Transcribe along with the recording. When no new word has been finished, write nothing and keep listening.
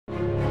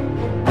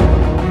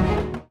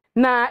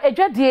Na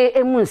Dwadie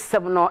emu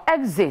nsem no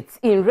exit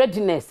in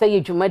readiness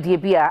say dwumadie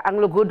bi a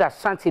Anglogold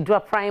Ashanti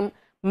Iduapriem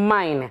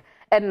Mine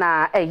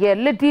na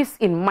ladies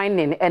in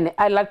mining and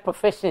allied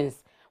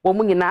professions wo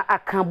mu nyina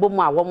aka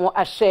bomu a wo mo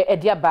ahye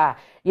ediaba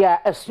ya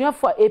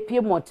asuafo a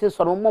apie monte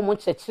so no mo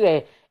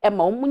kyekere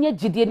ma wo nya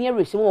gidie ne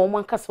arehye wo mo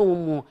ankasa wo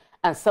mu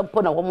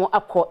ansampo na wo mo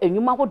akọ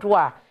enwuma hodo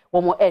a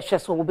wo mo ehwe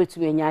so wo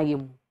betu enya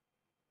ayem.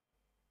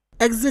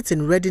 Exit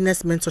in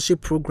Readiness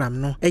mentorship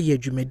program no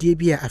dwumadie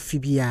bi a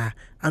afibia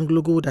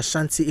Anglogold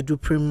Ashanti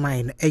Iduapriem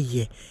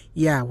Mine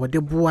ya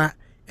wodeboa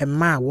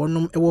emma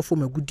wonum ewo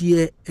fom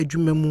agudie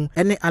adwuma mu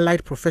ene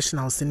allied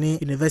professionals in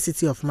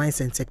University of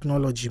Mines and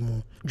Technology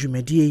mu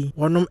dwumadie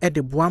wonum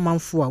de boa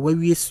manfo a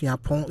wawie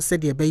suapon se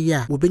de be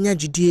ya wobenya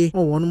gidie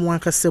wonum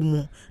ankasa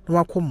mu na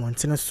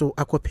wakomontene so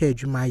akopa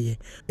adwuma ye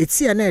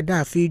etia na eda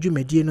afi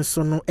dwumadie no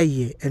so no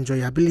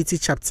enjoyability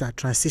chapter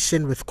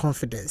transition with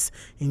confidence.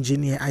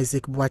 Engineer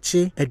Isaac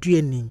Dwadie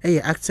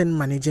acting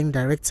managing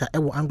director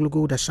ewo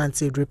Anglogold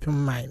Ashanti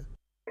Iduapriem Mine.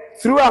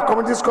 Through our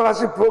community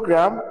scholarship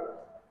program,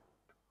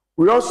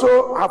 we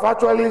also have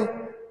actually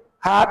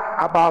had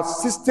about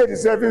 60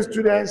 deserving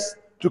students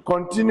to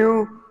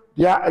continue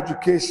their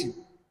education.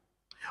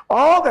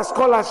 All the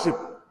scholarship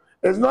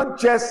is not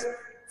just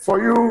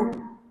for you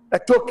a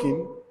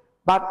token,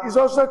 but it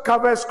also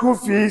covers school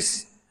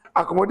fees,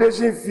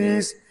 accommodation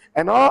fees,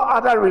 and all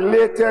other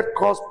related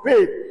costs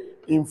paid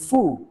in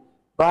full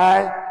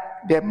by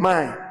the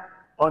mine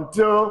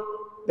until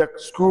the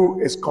school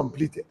is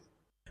completed.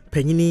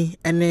 Penyini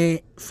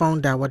ene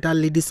founder wada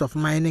Ladies of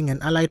Mining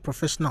and Allied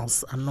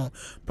Professionals ano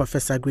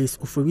Professor Grace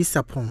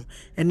Oforisapon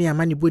ene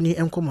amani boni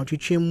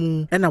enkomotwetwe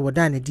mu ena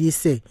wada ne die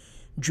se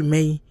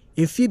dwumai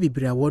emfie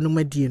bibira wonu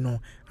madie no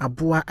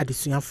aboa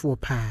adesuafo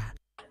pa.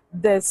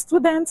 The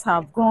students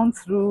have gone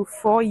through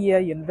 4-year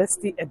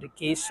university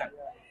education.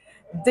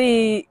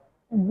 The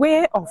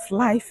way of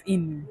life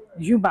in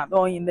UMass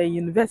or in the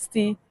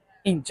university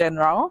in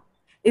general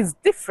is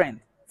different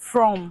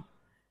from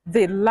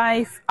the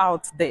life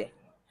out there.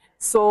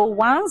 So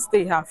once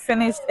they have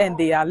finished and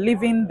they are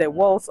leaving the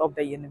walls of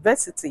the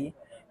university,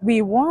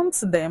 we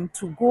want them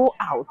to go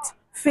out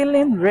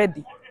feeling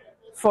ready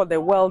for the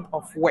world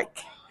of work.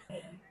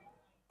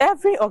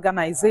 Every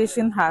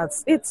organization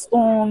has its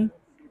own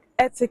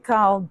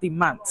ethical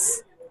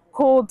demands,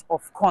 code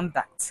of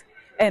conduct,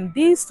 and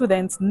these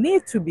students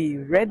need to be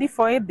ready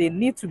for it. They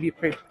need to be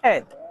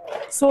prepared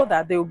so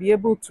that they will be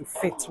able to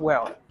fit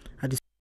well.